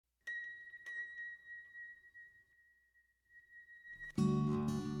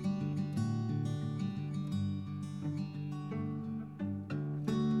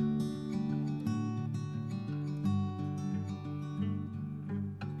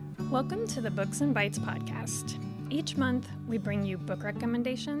Welcome to the Books and Bites podcast. Each month, we bring you book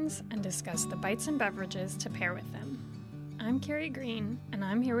recommendations and discuss the bites and beverages to pair with them. I'm Carrie Green, and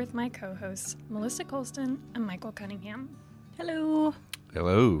I'm here with my co-hosts, Melissa Colston and Michael Cunningham. Hello.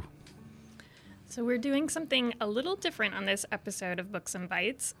 Hello. So we're doing something a little different on this episode of Books and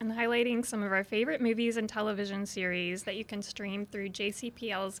Bites and highlighting some of our favorite movies and television series that you can stream through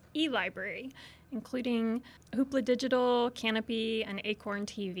JCPL's eLibrary, including Hoopla Digital, Kanopy, and Acorn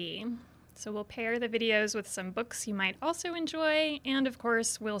TV. So we'll pair the videos with some books you might also enjoy, and of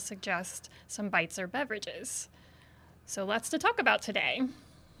course, we'll suggest some bites or beverages. So lots to talk about today.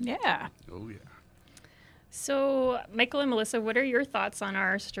 Yeah. Oh, yeah. So, Michael and Melissa, what are your thoughts on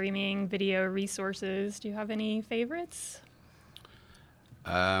our streaming video resources? Do you have any favorites?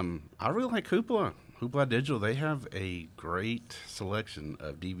 I really like Hoopla. Hoopla Digital, they have a great selection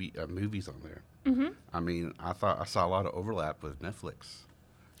of movies on there. Mm-hmm. I mean, I saw a lot of overlap with Netflix.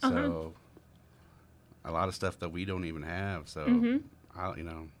 So, a lot of stuff that we don't even have. So,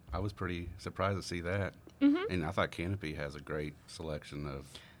 I was pretty surprised to see that. Mm-hmm. And I thought Kanopy has a great selection of...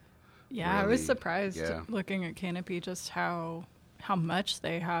 Yeah, I was surprised looking at Kanopy just how much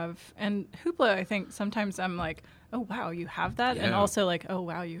they have. And Hoopla, I think sometimes I'm like, oh, wow, you have that? Yeah. And also like, oh,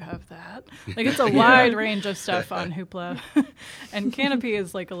 wow, you have that? Like it's a wide range of stuff on Hoopla. And Kanopy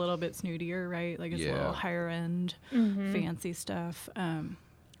is like a little bit snootier, right? Like it's a little higher end, fancy stuff.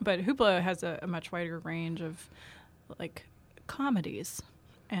 But Hoopla has a much wider range of like comedies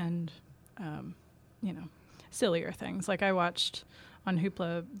and, sillier things. Like I watched... on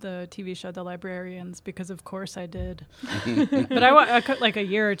Hoopla, the TV show The Librarians, because of course I did. But I cut like a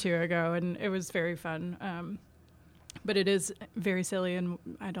year or two ago, and it was very fun. But it is very silly, and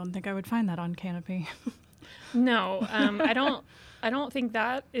I don't think I would find that on Kanopy. No, I don't think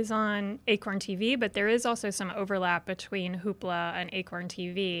that is on Acorn TV, but there is also some overlap between Hoopla and Acorn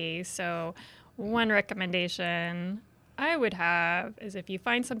TV. So one recommendation I would have is if you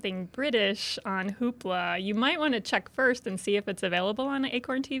find something British on Hoopla, you might want to check first and see if it's available on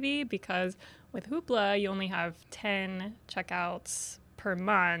Acorn TV, because with Hoopla, you only have 10 checkouts per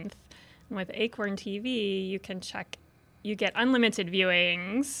month. And with Acorn TV, you get unlimited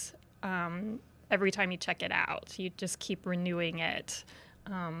viewings every time you check it out. You just keep renewing it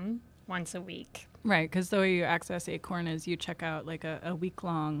once a week. Right, because the way you access Acorn is you check out like a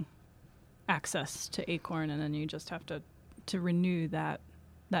week-long access to Acorn, and then you just have to renew that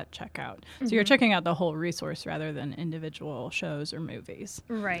checkout. So you're checking out the whole resource rather than individual shows or movies.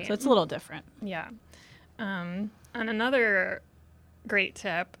 Right. So it's a little different. Yeah. And another great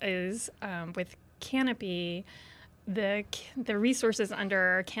tip is with Kanopy, the resources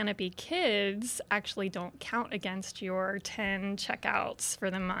under Kanopy Kids actually don't count against your 10 checkouts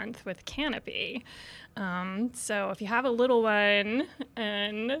for the month with Kanopy. So if you have a little one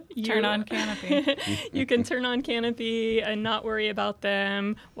and you turn on Kanopy, you can turn on Kanopy and not worry about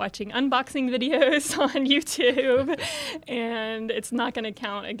them watching unboxing videos on YouTube, and it's not going to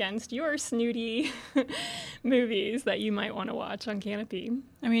count against your snooty movies that you might want to watch on Kanopy.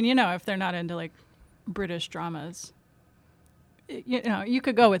 I mean, if they're not into like British dramas, you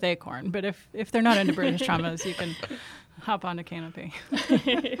could go with Acorn, but if they're not into British dramas, you can hop onto Kanopy.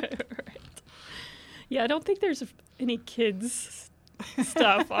 Right. Yeah, I don't think there's any kids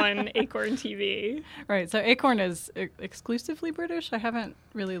stuff on Acorn TV. Right, so Acorn is exclusively British? I haven't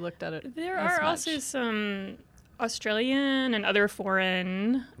really looked at it. There are also some Australian and other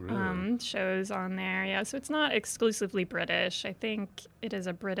foreign shows on there. Yeah, so it's not exclusively British. I think it is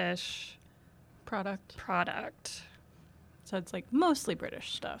a British product. So it's like mostly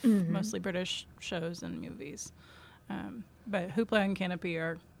British stuff, mostly British shows and movies. But Hoopla and Kanopy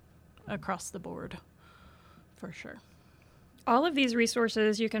are across the board, for sure. All of these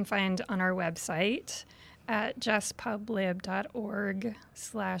resources you can find on our website at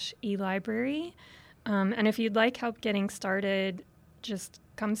justpublib.org/eLibrary. And if you'd like help getting started, just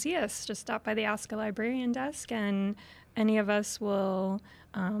come see us. Just stop by the Ask a Librarian desk, and any of us will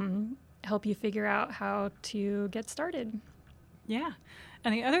help you figure out how to get started. Yeah.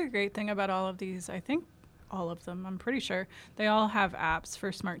 And the other great thing about all of these, I think all of them, I'm pretty sure, they all have apps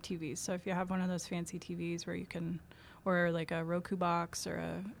for smart TVs. So if you have one of those fancy TVs where you can, or like a Roku box or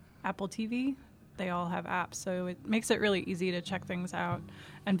a Apple TV, they all have apps. So it makes it really easy to check things out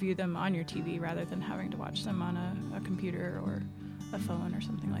and view them on your TV rather than having to watch them on a computer or a phone or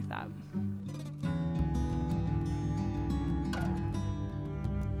something like that.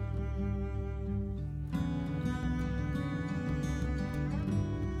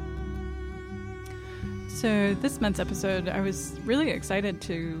 So this month's episode, I was really excited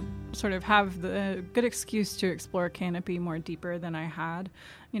to sort of have the good excuse to explore Canopy more deeper than I had.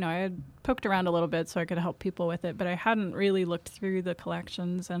 I had poked around a little bit so I could help people with it, but I hadn't really looked through the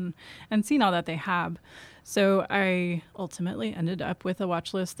collections and seen all that they have. So I ultimately ended up with a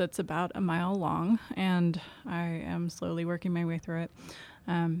watch list that's about a mile long, and I am slowly working my way through it.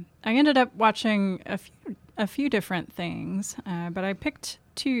 I ended up watching a few different things, but I picked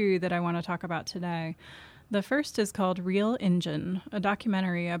two that I want to talk about today. The first is called Real Injun, a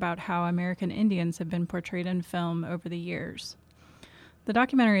documentary about how American Indians have been portrayed in film over the years. The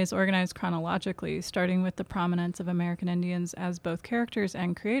documentary is organized chronologically, starting with the prominence of American Indians as both characters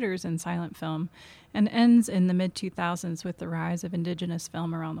and creators in silent film, and ends in the mid-2000s with the rise of indigenous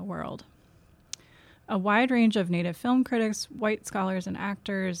film around the world. A wide range of Native film critics, white scholars and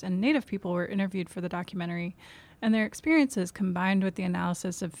actors, and Native people were interviewed for the documentary, and their experiences combined with the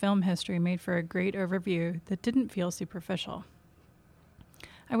analysis of film history made for a great overview that didn't feel superficial.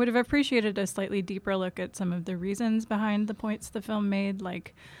 I would have appreciated a slightly deeper look at some of the reasons behind the points the film made,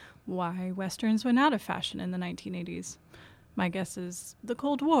 like why Westerns went out of fashion in the 1980s. My guess is the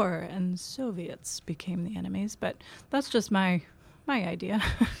Cold War and Soviets became the enemies, but that's just my idea.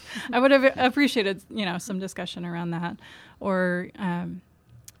 I would have appreciated, some discussion around that. Or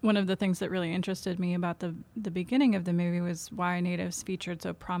one of the things that really interested me about the beginning of the movie was why natives featured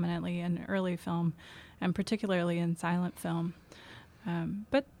so prominently in early film, and particularly in silent film.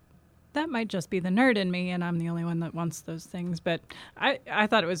 But that might just be the nerd in me, and I'm the only one that wants those things. But I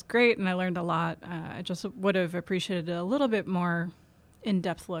thought it was great, and I learned a lot. I just would have appreciated a little bit more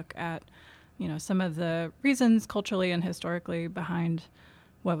in-depth look at, some of the reasons culturally and historically behind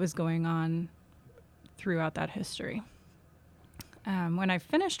what was going on throughout that history. When I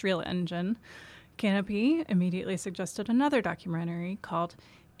finished Real Injun, Canopy immediately suggested another documentary called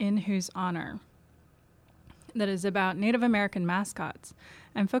In Whose Honor, that is about Native American mascots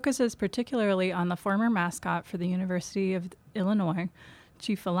and focuses particularly on the former mascot for the University of Illinois,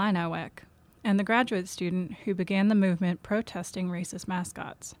 Chief Illiniwek, and the graduate student who began the movement protesting racist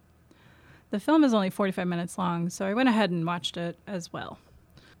mascots. The film is only 45 minutes long, so I went ahead and watched it as well.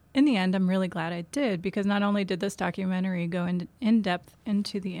 In the end, I'm really glad I did, because not only did this documentary go in depth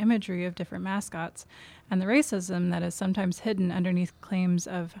into the imagery of different mascots and the racism that is sometimes hidden underneath claims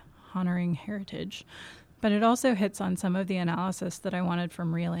of honoring heritage, but it also hits on some of the analysis that I wanted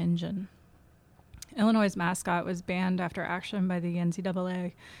from Real Injun. Illinois' mascot was banned after action by the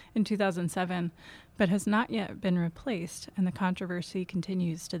NCAA in 2007, but has not yet been replaced, and the controversy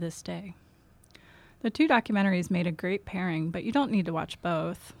continues to this day. The two documentaries made a great pairing, but you don't need to watch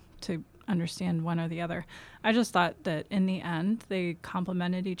both to understand one or the other. I just thought that in the end, they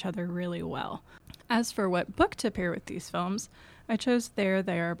complemented each other really well. As for what book to pair with these films, I chose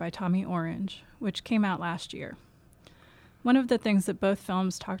There by Tommy Orange, which came out last year. One of the things that both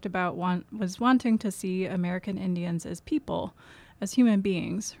films talked about was wanting to see American Indians as people, as human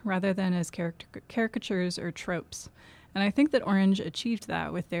beings, rather than as caricatures or tropes, and I think that Orange achieved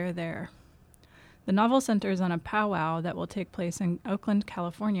that with There. The novel centers on a powwow that will take place in Oakland,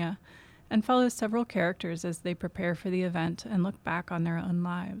 California, and follows several characters as they prepare for the event and look back on their own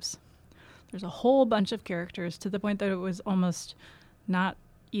lives. There's a whole bunch of characters, to the point that it was almost not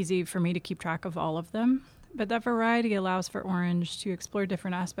easy for me to keep track of all of them, but that variety allows for Orange to explore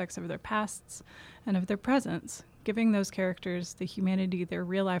different aspects of their pasts and of their presents, giving those characters the humanity their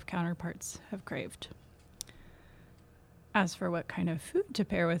real-life counterparts have craved. As for what kind of food to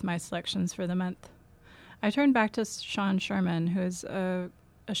pair with my selections for the month, I turned back to Sean Sherman, who is a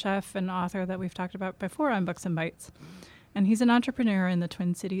chef and author that we've talked about before on Books and Bites, and he's an entrepreneur in the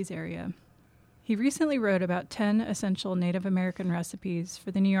Twin Cities area. He recently wrote about 10 essential Native American recipes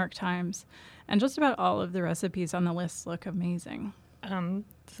for the New York Times, and just about all of the recipes on the list look amazing.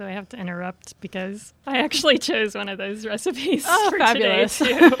 So I have to interrupt because I actually chose one of those recipes for fabulous.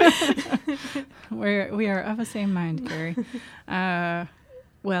 today too. We are of the same mind, Carrie.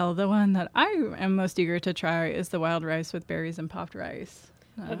 Well, the one that I am most eager to try is the wild rice with berries and popped rice.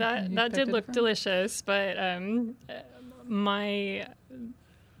 That did look delicious, but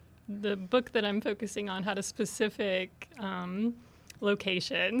the book that I'm focusing on had a specific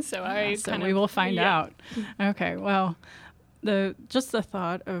location, so we will find out. Okay, well, the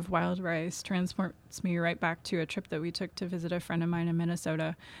thought of wild rice transports me right back to a trip that we took to visit a friend of mine in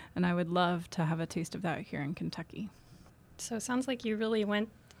Minnesota, and I would love to have a taste of that here in Kentucky. So it sounds like you really went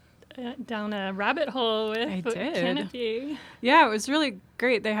down a rabbit hole with Canopy. Yeah, it was really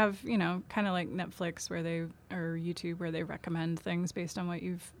great. They have, kind of like Netflix or YouTube where they recommend things based on what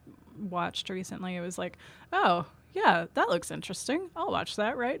you've watched recently. It was like, oh, yeah, that looks interesting. I'll watch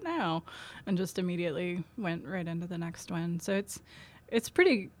that right now. And just immediately went right into the next one. So it's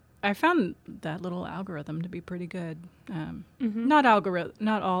pretty I found that little algorithm to be pretty good. Not all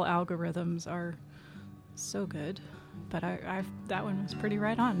algorithms are so good, but that one was pretty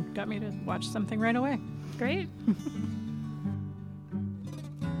right on. Got me to watch something right away. Great.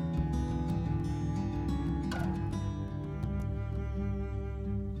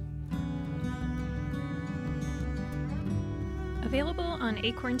 Available on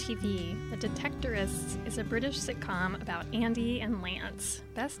Acorn TV, The Detectorists is a British sitcom about Andy and Lance,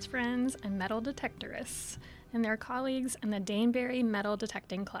 best friends and metal detectorists, and their colleagues in the Danebury Metal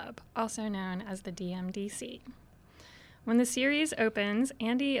Detecting Club, also known as the DMDC. When the series opens,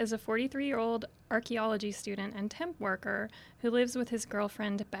 Andy is a 43-year-old archaeology student and temp worker who lives with his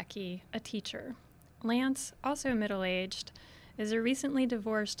girlfriend Becky, a teacher. Lance, also middle-aged, is a recently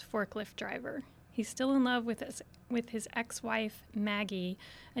divorced forklift driver. He's still in love with his ex-wife, Maggie,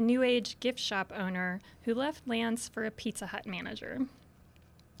 a New Age gift shop owner who left Lance for a Pizza Hut manager.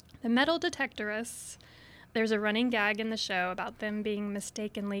 The metal detectorists, there's a running gag in the show about them being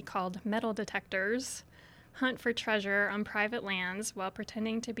mistakenly called metal detectors, hunt for treasure on private lands while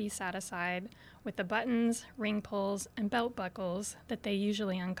pretending to be satisfied with the buttons, ring pulls, and belt buckles that they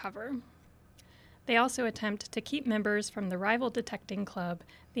usually uncover. They also attempt to keep members from the rival detecting club,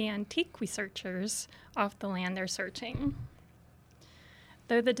 the Antiquisearchers, off the land they're searching.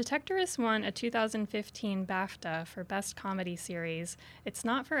 Though The Detectorists won a 2015 BAFTA for Best Comedy Series, it's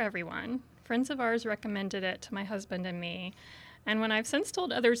not for everyone. Friends of ours recommended it to my husband and me, and when I've since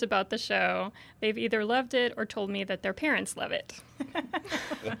told others about the show, they've either loved it or told me that their parents love it.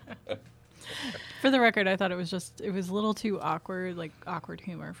 For the record, I thought it was a little too awkward, like awkward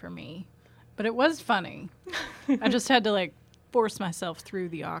humor for me. But it was funny. I just had to force myself through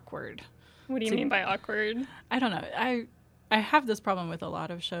the awkward. What do you mean by awkward? I don't know. I have this problem with a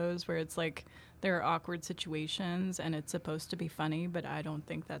lot of shows where it's there are awkward situations and it's supposed to be funny, but I don't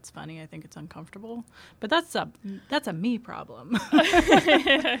think that's funny. I think it's uncomfortable. But that's a me problem.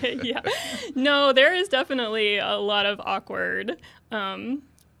 Yeah. No, there is definitely a lot of awkward.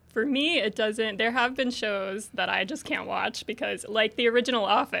 For me, it doesn't. There have been shows that I just can't watch because, like the original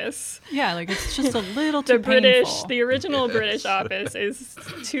Office. Yeah, it's just a little too painful. The original British Office is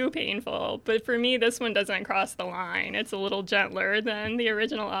too painful. But for me, this one doesn't cross the line. It's a little gentler than the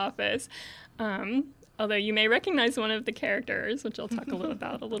original Office. Although you may recognize one of the characters, which I'll talk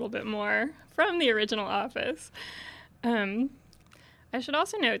about a little bit more, from the original Office. I should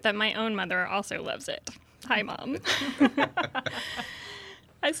also note that my own mother also loves it. Hi, Mom.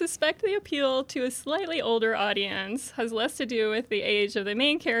 I suspect the appeal to a slightly older audience has less to do with the age of the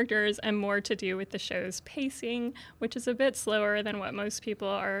main characters and more to do with the show's pacing, which is a bit slower than what most people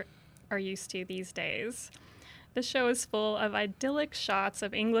are used to these days. The show is full of idyllic shots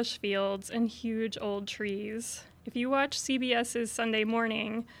of English fields and huge old trees. If you watch CBS's Sunday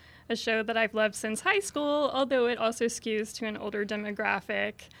Morning, a show that I've loved since high school, although it also skews to an older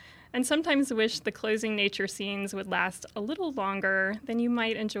demographic, and sometimes wish the closing nature scenes would last a little longer, then you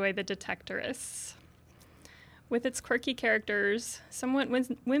might enjoy The Detectorists. With its quirky characters, somewhat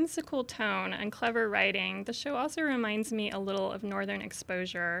whimsical tone, and clever writing, the show also reminds me a little of Northern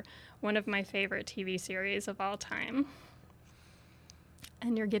Exposure, one of my favorite TV series of all time.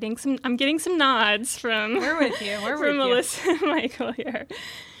 And I'm getting some nods from We're with you. from Melissa and Michael here.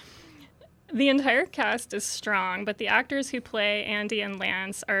 The entire cast is strong, but the actors who play Andy and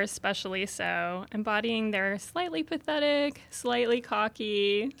Lance are especially so, embodying their slightly pathetic, slightly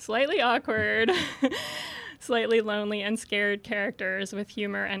cocky, slightly awkward, slightly lonely and scared characters with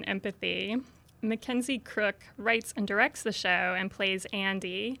humor and empathy. Mackenzie Crook writes and directs the show and plays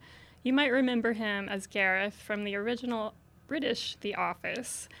Andy. You might remember him as Gareth from the original British The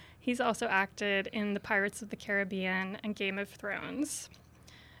Office. He's also acted in the Pirates of the Caribbean and Game of Thrones.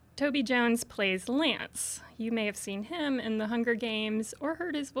 Toby Jones plays Lance. You may have seen him in The Hunger Games or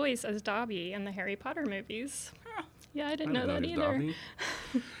heard his voice as Dobby in the Harry Potter movies. Yeah, I didn't know that either.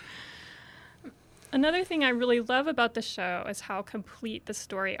 Another thing I really love about the show is how complete the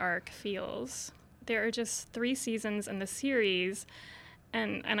story arc feels. There are just 3 seasons in the series,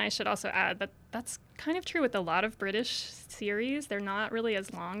 and I should also add that that's kind of true with a lot of British series. They're not really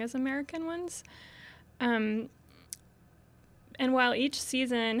as long as American ones. And while each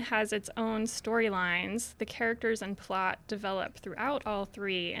season has its own storylines, the characters and plot develop throughout all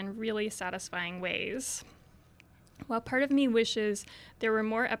 3 in really satisfying ways. While part of me wishes there were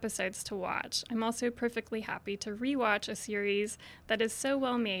more episodes to watch, I'm also perfectly happy to rewatch a series that is so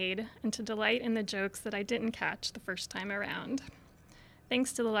well made and to delight in the jokes that I didn't catch the first time around.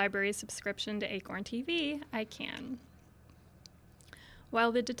 Thanks to the library's subscription to Acorn TV, I can.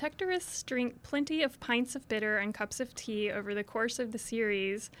 While the detectorists drink plenty of pints of bitter and cups of tea over the course of the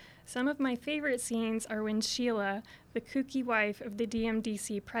series, some of my favorite scenes are when Sheila, the kooky wife of the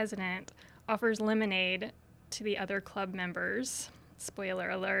DMDC president, offers lemonade to the other club members. Spoiler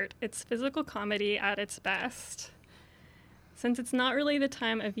alert, it's physical comedy at its best. Since it's not really the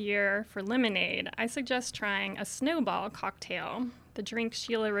time of year for lemonade, I suggest trying a snowball cocktail, the drink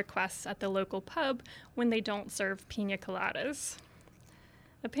Sheila requests at the local pub when they don't serve pina coladas.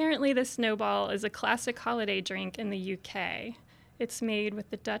 Apparently, the snowball is a classic holiday drink in the UK. It's made with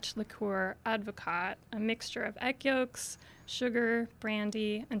the Dutch liqueur Advocaat, a mixture of egg yolks, sugar,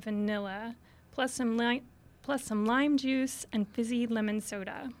 brandy, and vanilla, plus some lime juice and fizzy lemon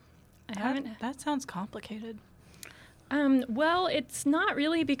soda. That sounds complicated. Well, it's not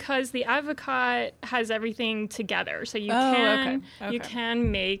really, because the Advocaat has everything together. So you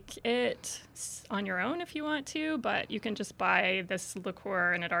can make it on your own if you want to, but you can just buy this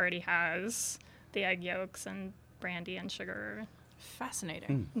liqueur and it already has the egg yolks and brandy and sugar.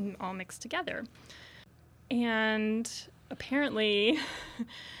 Fascinating. All mixed together. And apparently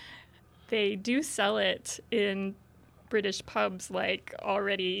they do sell it in British pubs, like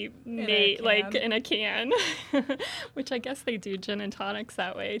already made, like in a can, which I guess they do gin and tonics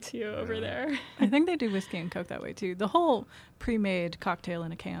that way too over there. I think they do whiskey and Coke that way too. The whole pre-made cocktail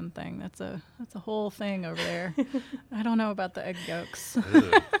in a can thing, that's a whole thing over there. I don't know about the egg yolks.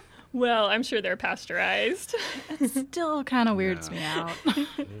 Well, I'm sure they're pasteurized. It still kind of weirds me out.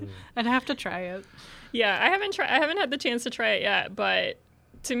 I'd have to try it. Yeah, I haven't had the chance to try it yet, but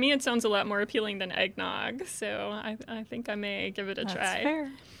to me, it sounds a lot more appealing than eggnog, so I think I may give it a try. That's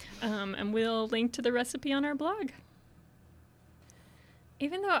fair. And we'll link to the recipe on our blog.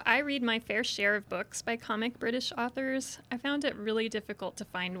 Even though I read my fair share of books by comic British authors, I found it really difficult to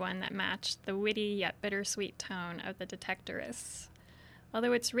find one that matched the witty yet bittersweet tone of The Detectorists.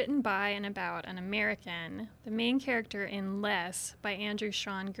 Although it's written by and about an American, the main character in Less by Andrew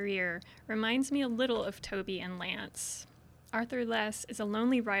Sean Greer reminds me a little of Toby and Lance. Arthur Less is a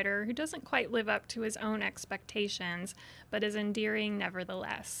lonely writer who doesn't quite live up to his own expectations, but is endearing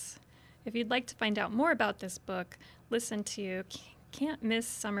nevertheless. If you'd like to find out more about this book, listen to Can't Miss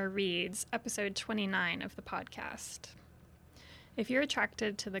Summer Reads, episode 29 of the podcast. If you're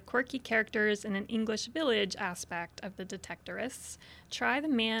attracted to the quirky characters in an English village aspect of The Detectorists, try the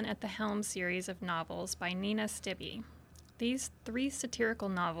Man at the Helm series of novels by Nina Stibbe. These 3 satirical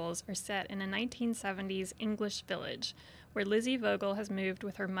novels are set in a 1970s English village, where Lizzie Vogel has moved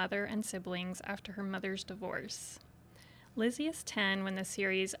with her mother and siblings after her mother's divorce. Lizzie is 10 when the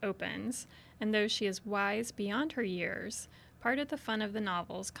series opens, and though she is wise beyond her years, part of the fun of the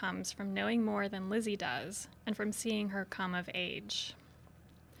novels comes from knowing more than Lizzie does, and from seeing her come of age.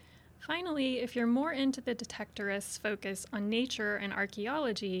 Finally, if you're more into the Detectorists' focus on nature and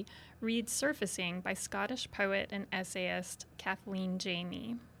archaeology, read Surfacing by Scottish poet and essayist Kathleen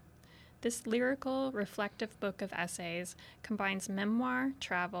Jamie. This lyrical, reflective book of essays combines memoir,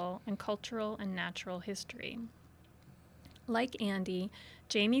 travel, and cultural and natural history. Like Andy,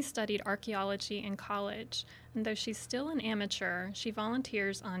 Jamie studied archaeology in college, and though she's still an amateur, she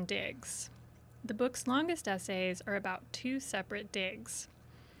volunteers on digs. The book's longest essays are about 2 separate digs.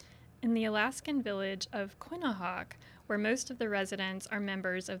 In the Alaskan village of Quinnahock, where most of the residents are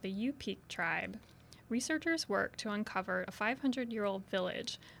members of the Yupik tribe, researchers work to uncover a 500-year-old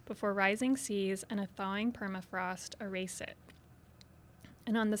village before rising seas and a thawing permafrost erase it.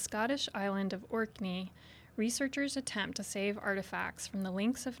 And on the Scottish island of Orkney, researchers attempt to save artifacts from the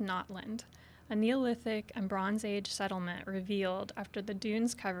Links of Notland, a Neolithic and Bronze Age settlement revealed after the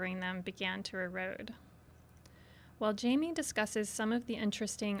dunes covering them began to erode. While Jamie discusses some of the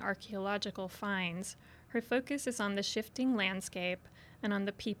interesting archaeological finds, her focus is on the shifting landscape and on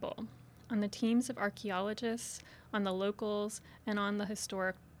the people, on the teams of archaeologists, on the locals, and on the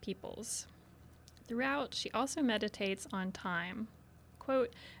historic peoples. Throughout, she also meditates on time.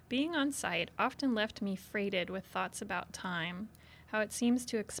 Quote, "Being on site often left me freighted with thoughts about time, how it seems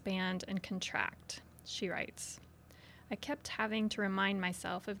to expand and contract," she writes. "I kept having to remind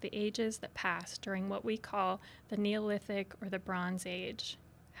myself of the ages that passed during what we call the Neolithic or the Bronze Age,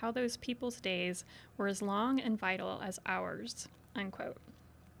 how those people's days were as long and vital as ours," unquote.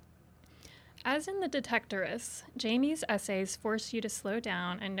 As in The Detectorists, Jamie's essays force you to slow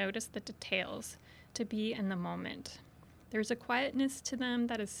down and notice the details, to be in the moment. There's a quietness to them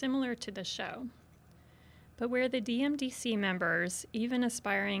that is similar to the show. But where the DMDC members, even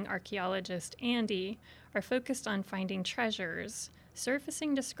aspiring archaeologist Andy, are focused on finding treasures,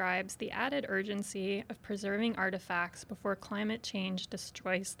 Surfacing describes the added urgency of preserving artifacts before climate change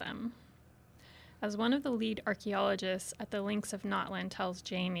destroys them. as one of the lead archaeologists at the Links of Notland tells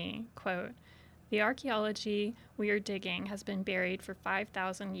Jamie, quote, "The archaeology we are digging has been buried for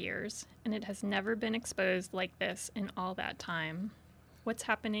 5,000 years, and it has never been exposed like this in all that time. What's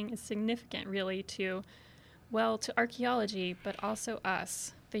happening is significant, really, to archaeology, but also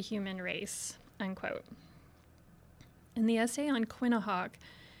us, the human race," unquote. In the essay on Quinahawk,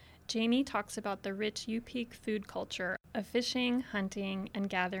 Jamie talks about the rich Yupik food culture of fishing, hunting, and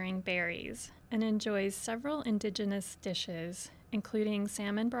gathering berries, and enjoys several indigenous dishes, including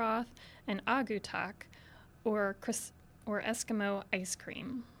salmon broth and agutak, or Eskimo ice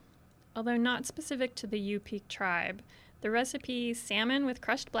cream. Although not specific to the Yupik tribe, the recipe, salmon with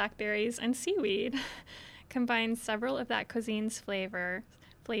crushed blackberries and seaweed, combines several of that cuisine's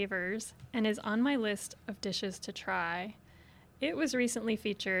flavors and is on my list of dishes to try. It was recently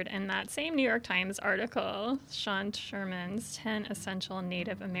featured in that same New York Times article, Sean Sherman's 10 Essential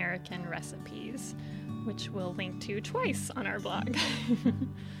Native American Recipes, which we'll link to twice on our blog.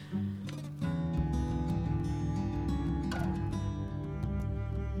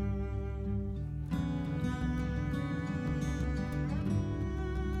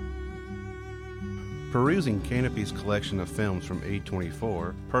 Perusing Canopy's collection of films from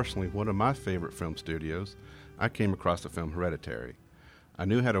A24, personally one of my favorite film studios, I came across the film Hereditary. I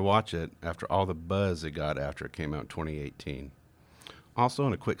knew how to watch it after all the buzz it got after it came out in 2018. Also,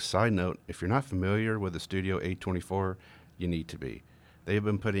 on a quick side note, if you're not familiar with the studio A24, you need to be. They have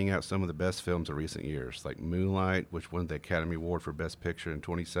been putting out some of the best films of recent years, like Moonlight, which won the Academy Award for Best Picture in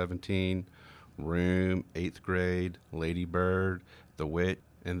 2017, Room, 8th Grade, Lady Bird, The Witch,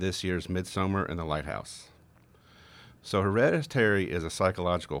 and this year's Midsommar and The Lighthouse. So Hereditary is a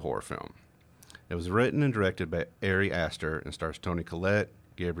psychological horror film. It was written and directed by Ari Aster and stars Toni Collette,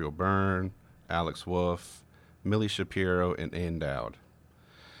 Gabriel Byrne, Alex Wolff, Millie Shapiro, and Ann Dowd.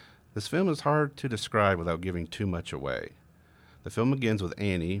 This film is hard to describe without giving too much away. The film begins with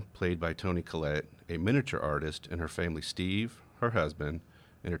Annie, played by Toni Collette, a miniature artist, and her family Steve, her husband,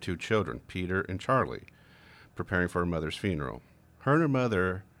 and her 2 children, Peter and Charlie, preparing for her mother's funeral. Her and her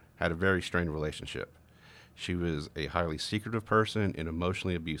mother had a very strained relationship. She was a highly secretive person and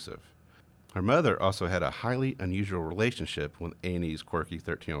emotionally abusive. Her mother also had a highly unusual relationship with Annie's quirky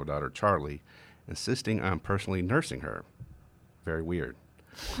 13-year-old daughter, Charlie, insisting on personally nursing her. Very weird.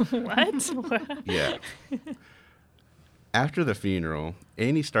 What? Yeah. After the funeral,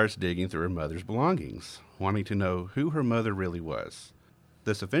 Annie starts digging through her mother's belongings, wanting to know who her mother really was.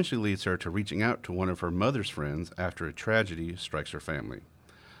 This eventually leads her to reaching out to one of her mother's friends after a tragedy strikes her family.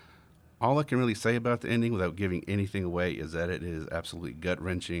 All I can really say about the ending without giving anything away is that it is absolutely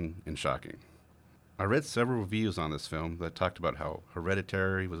gut-wrenching and shocking. I read several reviews on this film that talked about how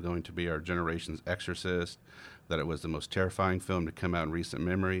Hereditary was going to be our generation's Exorcist, that it was the most terrifying film to come out in recent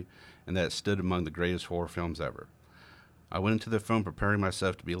memory, and that it stood among the greatest horror films ever. I went into the film preparing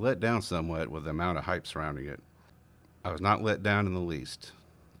myself to be let down somewhat with the amount of hype surrounding it. I was not let down in the least.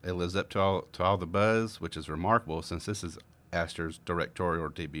 It lives up to all the buzz, which is remarkable since this is Aster's directorial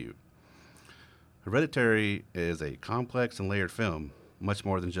debut. Hereditary is a complex and layered film, much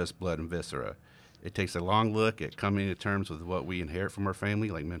more than just blood and viscera. It takes a long look at coming to terms with what we inherit from our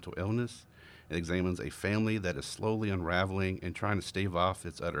family, like mental illness. It examines a family that is slowly unraveling and trying to stave off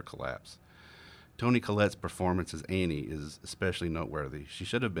its utter collapse. Toni Collette's performance as Annie is especially noteworthy. She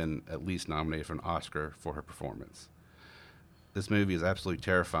should have been at least nominated for an Oscar for her performance. This movie is absolutely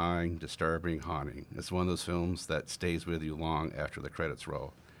terrifying, disturbing, haunting. It's one of those films that stays with you long after the credits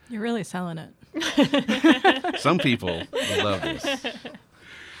roll. You're really selling it. Some people love this.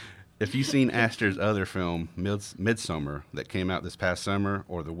 If you've seen Aster's other film, Midsommar, that came out this past summer,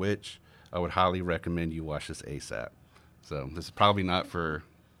 or The Witch, I would highly recommend you watch this ASAP. So this is probably not for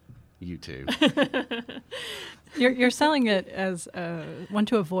you two. You're selling it as one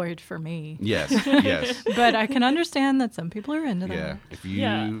to avoid for me. Yes, yes. But I can understand that some people are into that. Yeah, if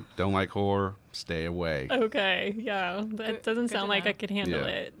you don't like horror, stay away. Okay, yeah. That doesn't sound like I could handle Yeah.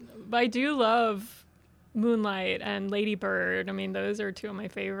 it. But I do love Moonlight and Lady Bird. I mean, those are 2 of my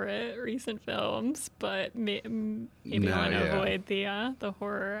favorite recent films, but maybe I want to avoid the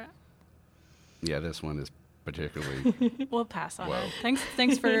horror. Yeah, this one is particularly... We'll pass on it.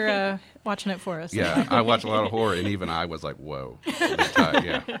 Thanks for watching it for us. Yeah, I watch a lot of horror, and even I was like, whoa.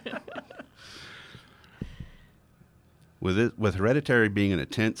 Yeah. With Hereditary being an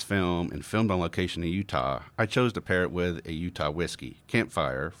intense film and filmed on location in Utah, I chose to pair it with a Utah whiskey,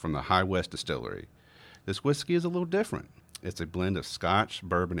 Campfire, from the High West Distillery. This whiskey is a little different. It's a blend of Scotch,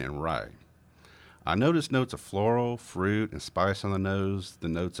 bourbon, and rye. I noticed notes of floral, fruit, and spice on the nose, the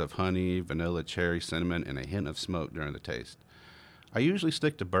notes of honey, vanilla, cherry, cinnamon, and a hint of smoke during the taste. I usually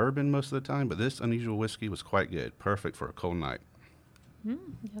stick to bourbon most of the time, but this unusual whiskey was quite good. Perfect for a cold night.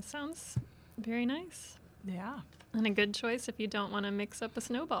 That sounds very nice. Yeah. And a good choice if you don't want to mix up a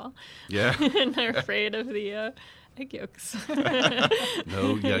snowball. Yeah. And are afraid of the egg yolks.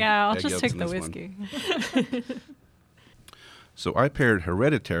 No, yeah, I'll just take the whiskey. So I paired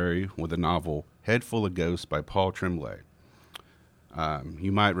Hereditary with the novel Head Full of Ghosts by Paul Tremblay.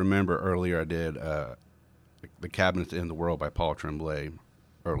 You might remember earlier I did The Cabin at the End of the World by Paul Tremblay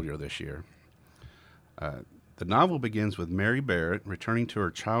earlier this year. The novel begins with Mary Barrett returning to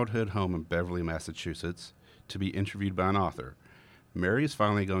her childhood home in Beverly, Massachusetts, to be interviewed by an author. Mary is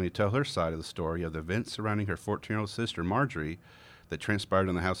finally going to tell her side of the story of the events surrounding her 14-year-old sister, Marjorie, that transpired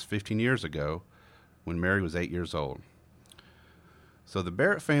in the house 15 years ago when Mary was 8 years old. So the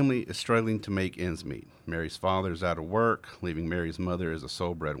Barrett family is struggling to make ends meet. Mary's father is out of work, leaving Mary's mother as a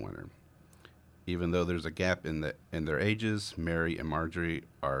sole breadwinner. Even though there's a gap in their ages, Mary and Marjorie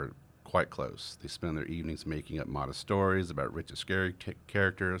are quite close. They spend their evenings making up modest stories about rich and scary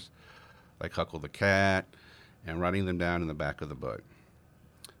characters like Huckle the Cat and writing them down in the back of the book.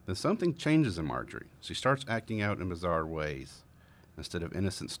 Then something changes in Marjorie. She starts acting out in bizarre ways. Instead of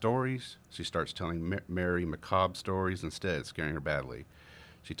innocent stories, she starts telling Mary macabre stories instead, scaring her badly.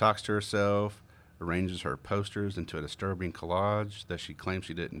 She talks to herself, arranges her posters into a disturbing collage that she claims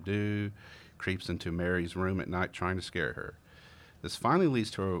she didn't do, creeps into Mary's room at night trying to scare her. This finally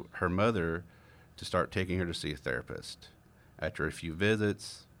leads to her mother to start taking her to see a therapist. After a few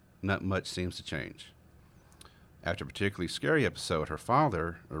visits, not much seems to change. After a particularly scary episode, her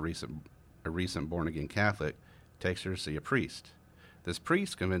father, a recent born-again Catholic, takes her to see a priest. This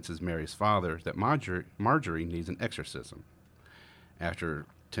priest convinces Mary's father that Marjorie needs an exorcism. After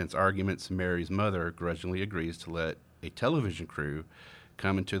tense arguments, Mary's mother grudgingly agrees to let a television crew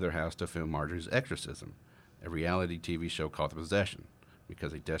come into their house to film Marjorie's exorcism, a reality TV show called The Possession,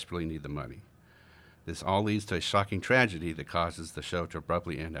 because they desperately need the money. This all leads to a shocking tragedy that causes the show to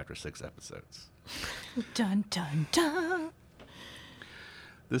abruptly end after 6 episodes. Dun, dun, dun.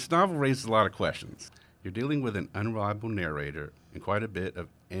 This novel raises a lot of questions. You're dealing with an unreliable narrator and quite a bit of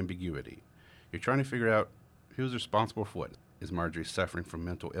ambiguity. You're trying to figure out who's responsible for what. Is Marjorie suffering from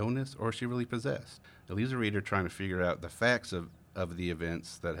mental illness, or is she really possessed? It leaves the reader trying to figure out the facts of the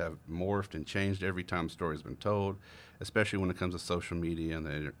events that have morphed and changed every time a story has been told, especially when it comes to social media and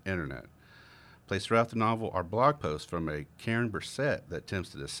the internet. Placed throughout the novel are blog posts from a Karen Brissett that attempts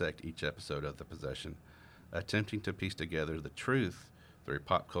to dissect each episode of The Possession, attempting to piece together the truth through a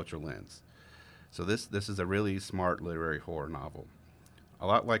pop culture lens. So this is a really smart literary horror novel. A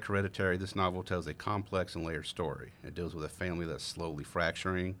lot like Hereditary, this novel tells a complex and layered story. It deals with a family that's slowly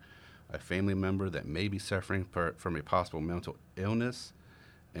fracturing, a family member that may be suffering from a possible mental illness,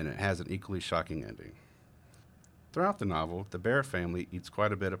 and it has an equally shocking ending. Throughout the novel, the Barrett family eats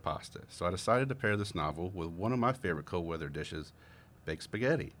quite a bit of pasta, so I decided to pair this novel with one of my favorite cold weather dishes, baked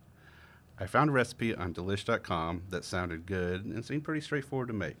spaghetti. I found a recipe on Delish.com that sounded good and seemed pretty straightforward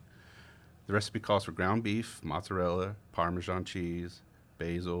to make. The recipe calls for ground beef, mozzarella, Parmesan cheese,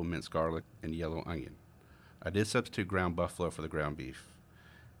 basil, minced garlic, and yellow onion. I did substitute ground buffalo for the ground beef.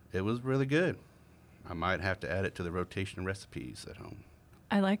 It was really good. I might have to add it to the rotation of recipes at home.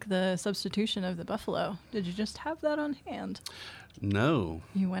 I like the substitution of the buffalo. Did you just have that on hand? No.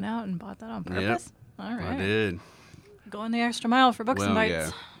 You went out and bought that on purpose? Yep, all right. I did. Going the extra mile for Books and Bites.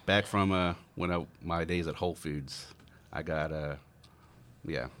 Yeah. Back from my days at Whole Foods, I got I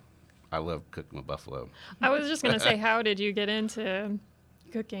love cooking with buffalo. I was just going to say, how did you get into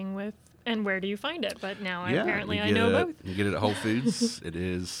cooking with, and where do you find it? But now apparently I know both. You get it at Whole Foods. It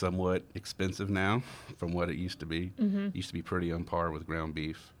is somewhat expensive now from what it used to be. Mm-hmm. It used to be pretty on par with ground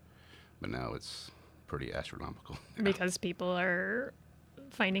beef, but now it's pretty astronomical. Because people are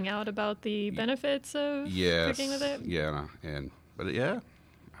finding out about the benefits of cooking with it? Yeah, but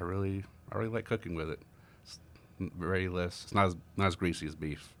I really like cooking with it. It's it's not as greasy as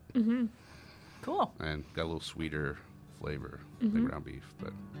beef. Mm-hmm. Cool. And got a little sweeter flavor than ground beef.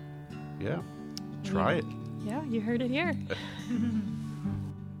 But yeah, try it. Yeah, you heard it here.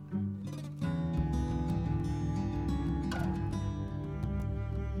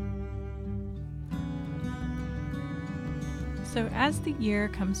 So as the year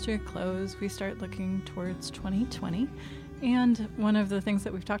comes to a close, we start looking towards 2020. And one of the things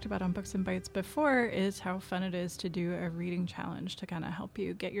that we've talked about on Books and Bites before is how fun it is to do a reading challenge to kind of help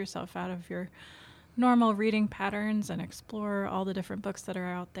you get yourself out of your normal reading patterns and explore all the different books that are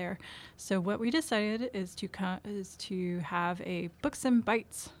out there. So what we decided is to have a Books and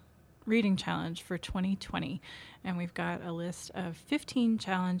Bites reading challenge for 2020. And we've got a list of 15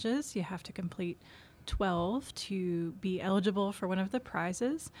 challenges. You have to complete 12 to be eligible for one of the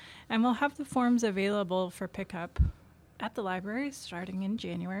prizes, and we'll have the forms available for pickup at the library starting in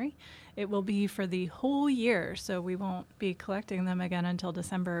January. It will be for the whole year, so we won't be collecting them again until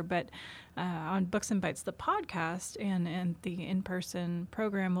December, but on Books and Bites, the podcast, and the in-person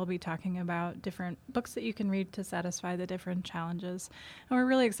program, we'll be talking about different books that you can read to satisfy the different challenges. And we're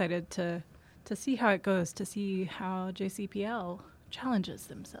really excited to see how it goes, to see how JCPL challenges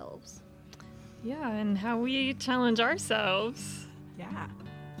themselves. Yeah, and how we challenge ourselves. Yeah.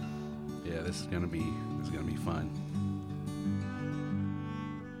 Yeah, this is gonna be fun.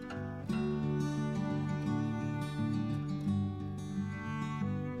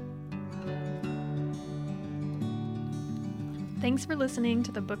 Thanks for listening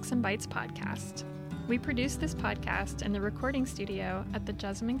to the Books and Bites podcast. We produce this podcast in the recording studio at the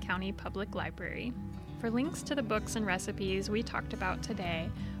Jessamine County Public Library. For links to the books and recipes we talked about today,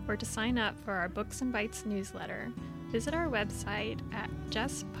 or to sign up for our Books and Bites newsletter, visit our website at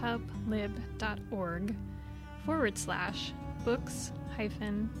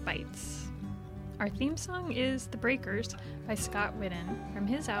jesspublib.org/books-bites. Our theme song is The Breakers by Scott Whitten from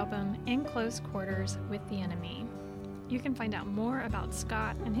his album In Close Quarters with the Enemy. You can find out more about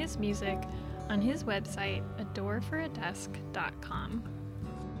Scott and his music on his website, adoreforadesk.com.